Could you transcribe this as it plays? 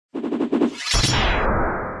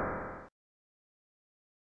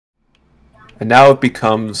And now it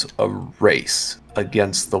becomes a race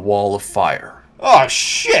against the wall of fire. Oh,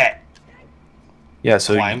 shit! Yeah,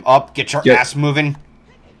 so Climb up, get your ass moving.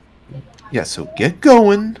 Yeah, so get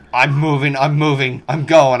going. I'm moving, I'm moving. I'm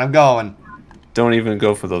going. Don't even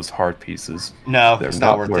go for those hard pieces. No, They're it's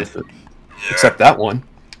not worth it. Except that one.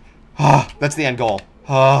 That's the end goal.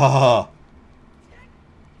 To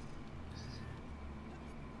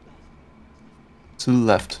the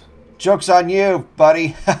left. Joke's on you,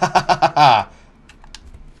 buddy.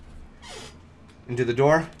 Into the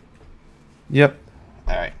door? Yep.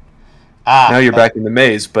 Alright. Now you're back in the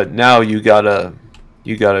maze, but now you gotta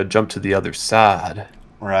jump to the other side.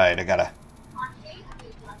 Right, I gotta...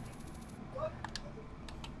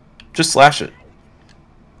 Just slash it.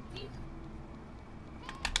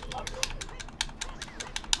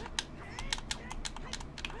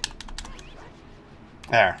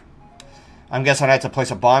 There. I'm guessing I have to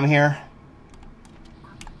place a bomb here.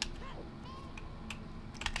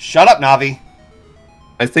 Shut up, Navi.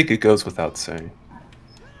 I think it goes without saying.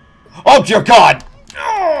 Oh, dear God!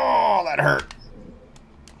 Oh, that hurt.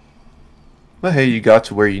 But hey, you got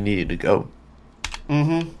to where you needed to go.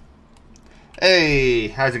 Mm-hmm. Hey,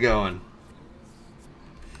 how's it going?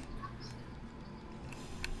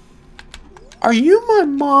 Are you my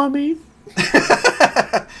mommy?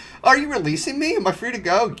 Are you releasing me? Am I free to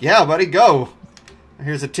go? Yeah, buddy, go.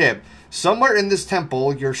 Here's a tip. Somewhere in this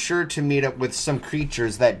temple, you're sure to meet up with some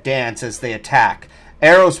creatures that dance as they attack.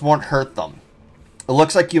 Arrows won't hurt them. It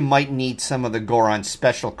looks like you might need some of the Goron's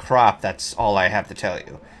special crop. That's all I have to tell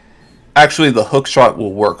you. Actually, the hook shot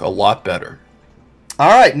will work a lot better.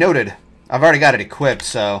 Alright, noted. I've already got it equipped,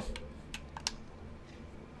 so...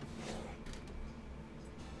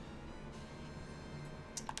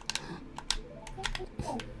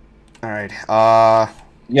 Alright,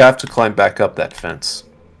 You have to climb back up that fence.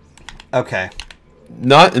 Okay.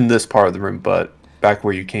 Not in this part of the room, but back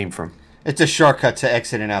where you came from. It's a shortcut to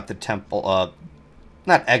exiting out the temple,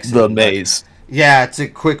 not exiting. The maze. Yeah, it's a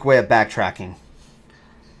quick way of backtracking.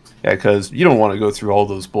 Yeah, because you don't want to go through all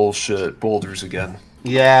those bullshit boulders again.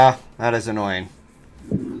 Yeah, that is annoying.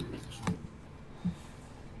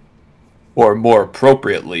 Or more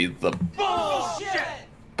appropriately, the bullshit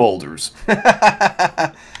boulders.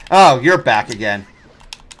 Oh, you're back again.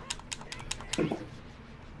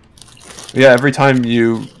 Yeah, every time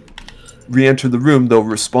you re-enter the room, they'll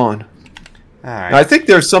respawn. Alright. I think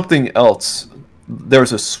there's something else.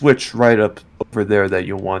 There's a switch right up over there that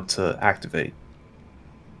you'll want to activate.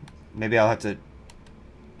 Maybe I'll have to...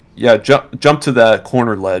 Yeah, jump to that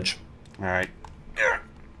corner ledge. Alright.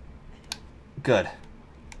 Good.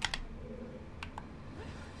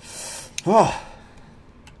 Oh.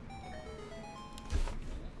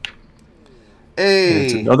 Hey. And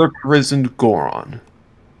it's another prisoned Goron.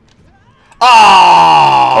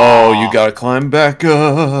 Oh! Oh, you gotta climb back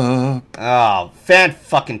up. Oh,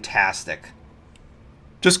 fan-fucking-tastic.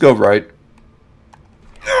 Just go right.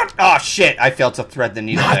 Oh, shit. I failed to thread the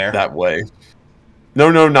needle there. Not that way. No,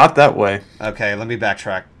 not that way. Okay, let me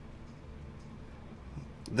backtrack.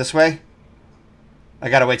 This way? I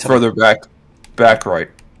gotta wait till... Further back. Back right.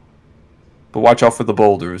 But watch out for the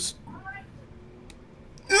boulders.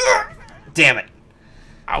 Damn it.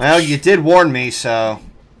 Ouch. Well, you did warn me, so...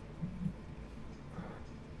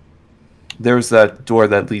 There's that door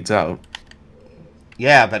that leads out.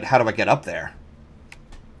 Yeah, but how do I get up there?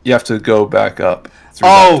 You have to go back up through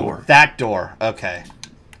that door. That door. Okay.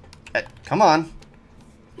 Come on.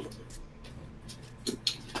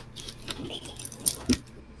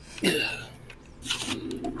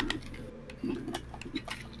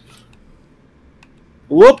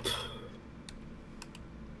 Whoop.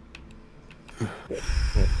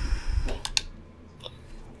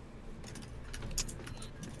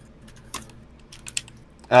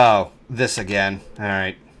 Oh, this again.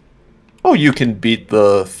 Alright. Oh, you can beat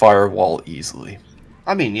the firewall easily.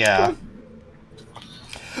 I mean, yeah.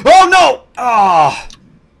 Oh, no! Ah! Oh.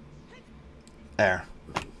 There.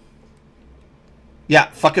 Yeah,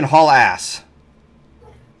 fucking haul ass.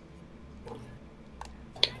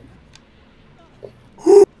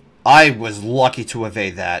 I was lucky to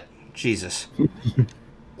evade that. Jesus.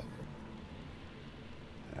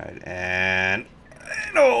 Alright, and...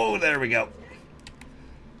 Oh, there we go.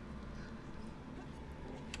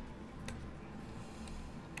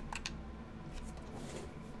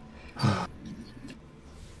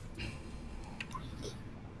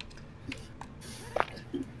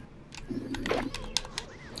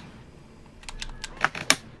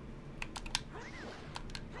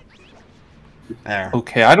 There.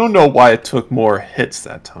 Okay, I don't know why it took more hits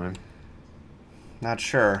that time. Not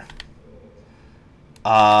sure.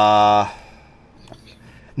 I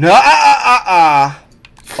No,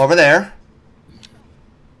 over there.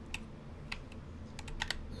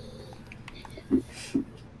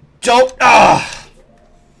 Don't.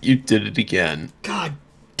 You did it again. God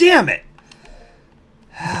damn it.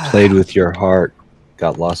 You played with your heart,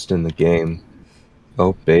 got lost in the game.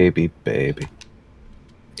 Oh, baby, baby.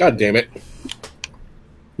 God damn it.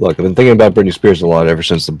 Look, I've been thinking about Britney Spears a lot ever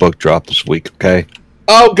since the book dropped this week, okay?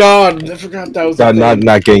 Oh god, I forgot that was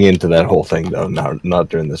Not getting into that whole thing, though. Not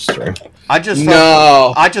during this stream. I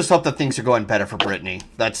just hope that things are going better for Britney.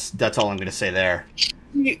 That's all I'm going to say there.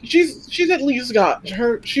 She's at least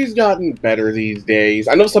she's gotten better these days.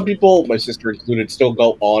 I know some people, my sister included, still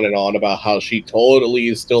go on and on about how she totally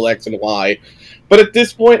is still X and Y. But at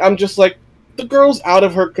this point, I'm just like, the girl's out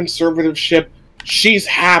of her conservativeship. She's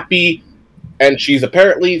happy, and she's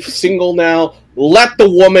apparently single now. Let the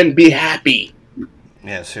woman be happy.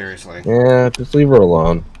 Yeah, seriously. Yeah, just leave her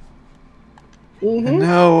alone. And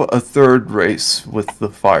now a third race with the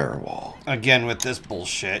firewall. Again with this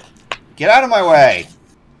bullshit. Get out of my way.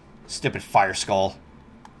 Stupid fire skull.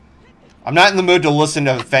 I'm not in the mood to listen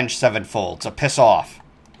to Avenged Sevenfold, so piss off.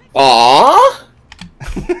 Aww.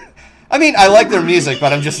 I mean, I like their music,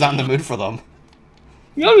 but I'm just not in the mood for them.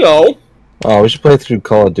 No. Oh, we should play through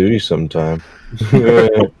Call of Duty sometime.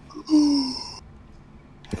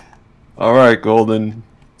 Alright, Golden.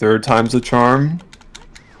 Third time's a charm.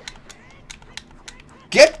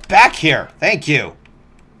 Get back here! Thank you!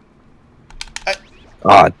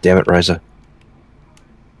 Ah, damn it, Ryza.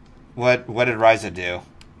 What did Ryza do?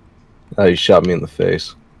 Oh, you shot me in the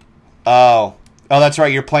face. Oh, that's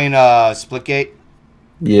right. You're playing Splitgate.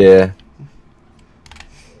 Yeah.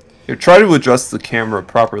 Here, try to adjust the camera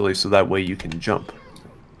properly so that way you can jump.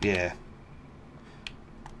 Yeah.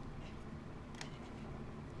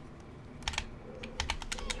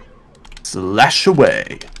 Slash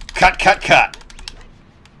away. Cut.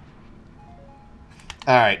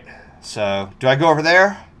 Alright, so, do I go over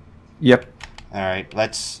there? Yep. Alright,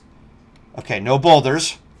 let's... Okay, no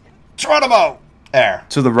boulders. Geronimo! There.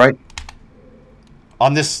 To the right.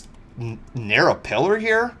 On this narrow pillar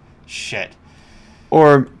here? Shit.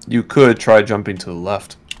 Or you could try jumping to the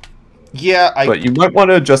left. Yeah, But you might want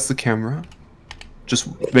to adjust the camera.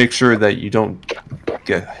 Just make sure that you don't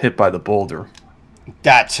get hit by the boulder.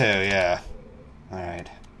 That too, yeah. Alright.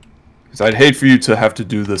 Because I'd hate for you to have to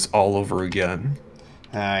do this all over again.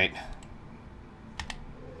 Alright.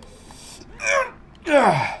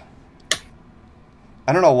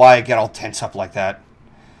 I don't know why I get all tense up like that.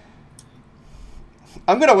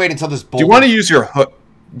 I'm gonna wait until this boulder... Do you want to use your hook?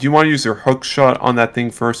 Do you want to use your hook shot on that thing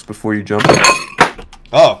first before you jump?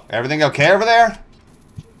 Oh, everything okay over there?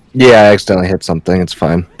 Yeah, I accidentally hit something. It's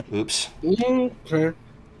fine. Oops. Okay.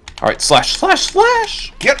 Alright,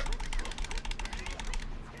 slash! Get...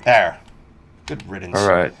 There. Good riddance.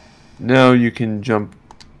 Alright. Now you can jump...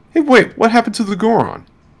 Hey, wait, what happened to the Goron?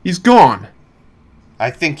 He's gone. I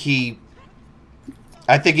think he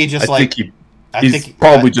just He's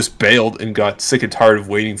probably just bailed and got sick and tired of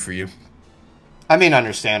waiting for you. I mean,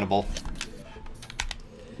 understandable.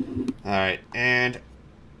 Alright, and...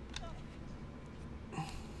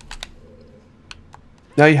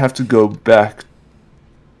 Now you have to go back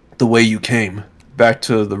the way you came. Back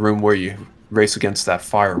to the room where you race against that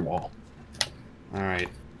firewall. Alright.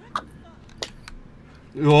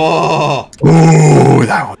 Whoa! Ooh,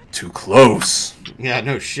 that was too close. Yeah,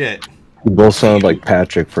 no shit. You both sounded like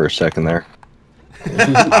Patrick for a second there.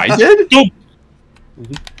 I did?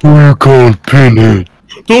 We're going pinhead.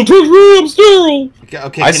 Don't touch me, I'm sterile!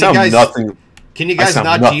 Okay, I sound nothing. Can you guys sound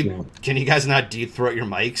not nothing. Can you guys not deep throat your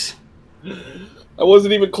mics? I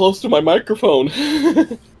wasn't even close to my microphone.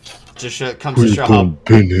 Just comes to show how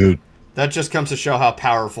pinhead. that just comes to show how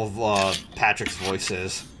powerful Patrick's voice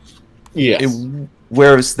is. Yes.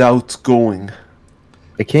 Where is thou going?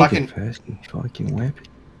 I can't Fucking- get past you fucking whip.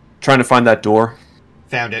 Trying to find that door.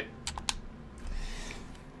 Found it.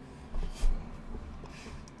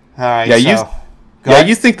 Alright, Yeah, so...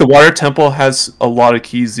 you think the Water Temple has a lot of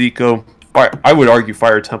keys, Zico? I would argue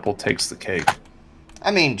Fire Temple takes the cake.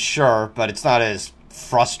 I mean, sure, but it's not as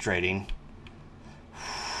frustrating.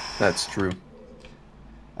 That's true.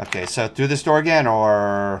 Okay, so through this door again,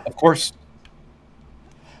 or... Of course.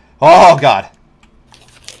 Oh, God.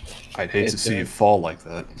 I'd hate to see you fall like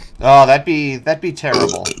that. Oh, that'd be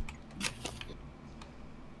terrible.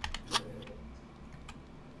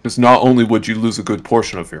 Because not only would you lose a good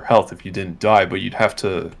portion of your health if you didn't die, but you'd have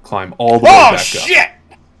to climb all the way back up. Shit!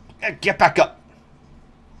 Get back up.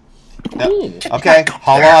 Okay,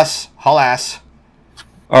 haul ass.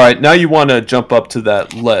 Alright, now you want to jump up to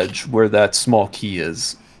that ledge where that small key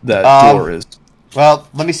is. That door is. Well,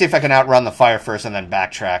 let me see if I can outrun the fire first and then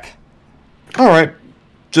backtrack. Alright.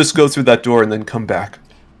 Just go through that door and then come back.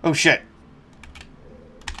 Oh, shit.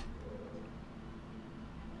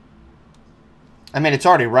 I mean, it's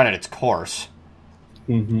already run its course.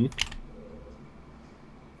 Mm-hmm.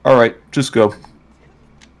 Alright, just go.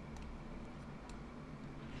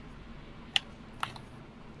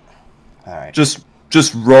 Alright. Just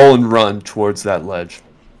roll and run towards that ledge.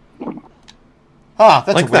 Huh,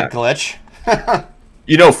 that's Like a weird that. glitch.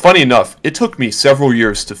 You know, funny enough, it took me several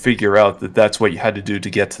years to figure out that that's what you had to do to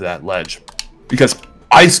get to that ledge. Because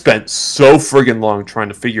I spent so friggin' long trying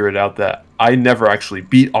to figure it out that I never actually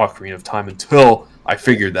beat Ocarina of Time until I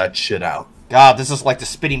figured that shit out. God, this is like the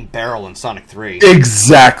spinning barrel in Sonic 3.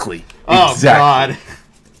 Exactly. Oh, exactly.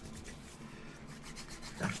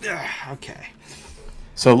 God. Okay.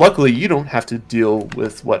 So luckily, you don't have to deal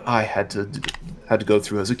with what I had to go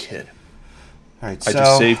through as a kid. All right, so I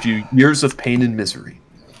just saved you years of pain and misery.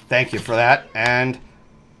 thank you for that. And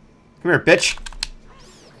come here, bitch.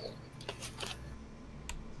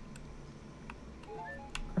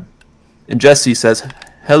 And Jesse says,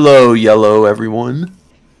 "Hello, yellow everyone."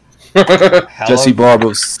 Hello. Jesse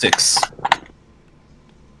Barbo 6.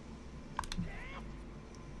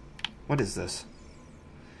 What is this?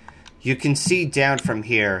 You can see down from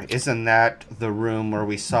here. Isn't that the room where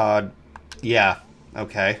we saw... Yeah,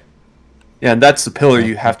 okay. Yeah, and that's the pillar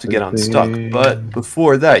you have to get unstuck. But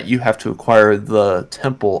before that, you have to acquire the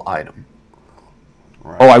temple item.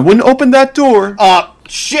 Right. Oh, I wouldn't open that door.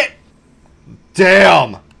 Shit!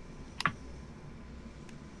 Damn!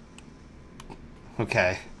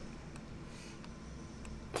 Okay.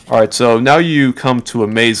 Alright, so now you come to a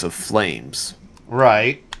maze of flames.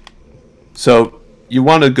 Right. So you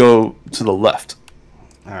want to go to the left.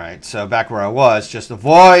 Alright, so back where I was, just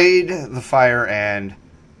avoid the fire and...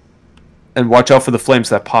 And watch out for the flames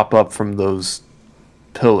that pop up from those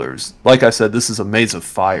pillars. Like I said, this is a maze of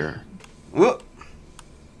fire. Whoop.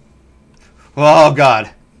 Oh,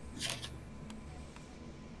 God.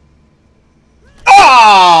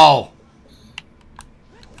 Oh!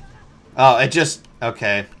 Oh, it just...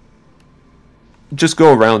 Okay. Just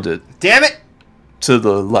go around it. Damn it! To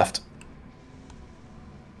the left.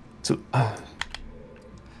 So,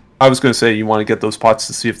 I was going to say, you want to get those pots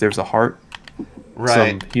to see if there's a heart.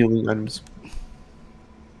 Right. Some healing items.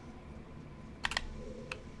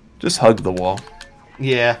 Just hug the wall.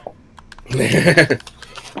 Yeah.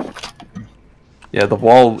 Yeah, the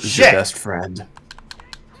wall is your Shit. best friend.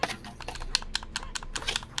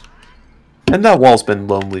 And that wall's been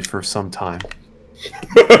lonely for some time.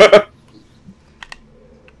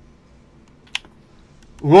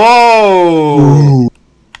 Whoa!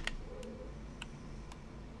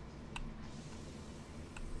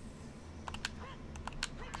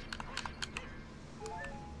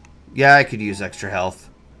 Yeah, I could use extra health.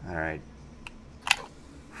 Alright.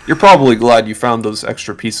 You're probably glad you found those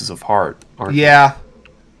extra pieces of heart, aren't you? Yeah.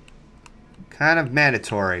 Kind of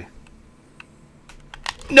mandatory.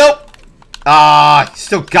 Nope! Ah, you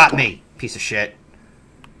still got me, piece of shit.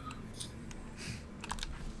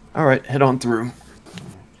 Alright, head on through.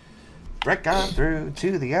 Break on through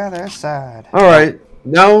to the other side. Alright,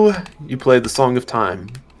 now you play the Song of Time.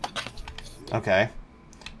 Okay.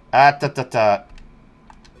 Ta-ta-ta.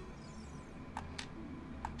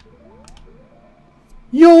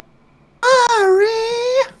 You're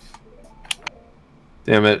sorry.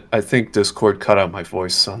 Damn it, I think Discord cut out my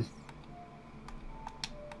voice, son.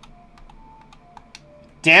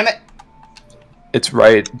 Damn it! It's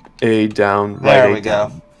right A down, right There A we down.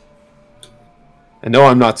 go. And no,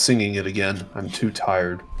 I'm not singing it again. I'm too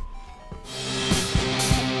tired.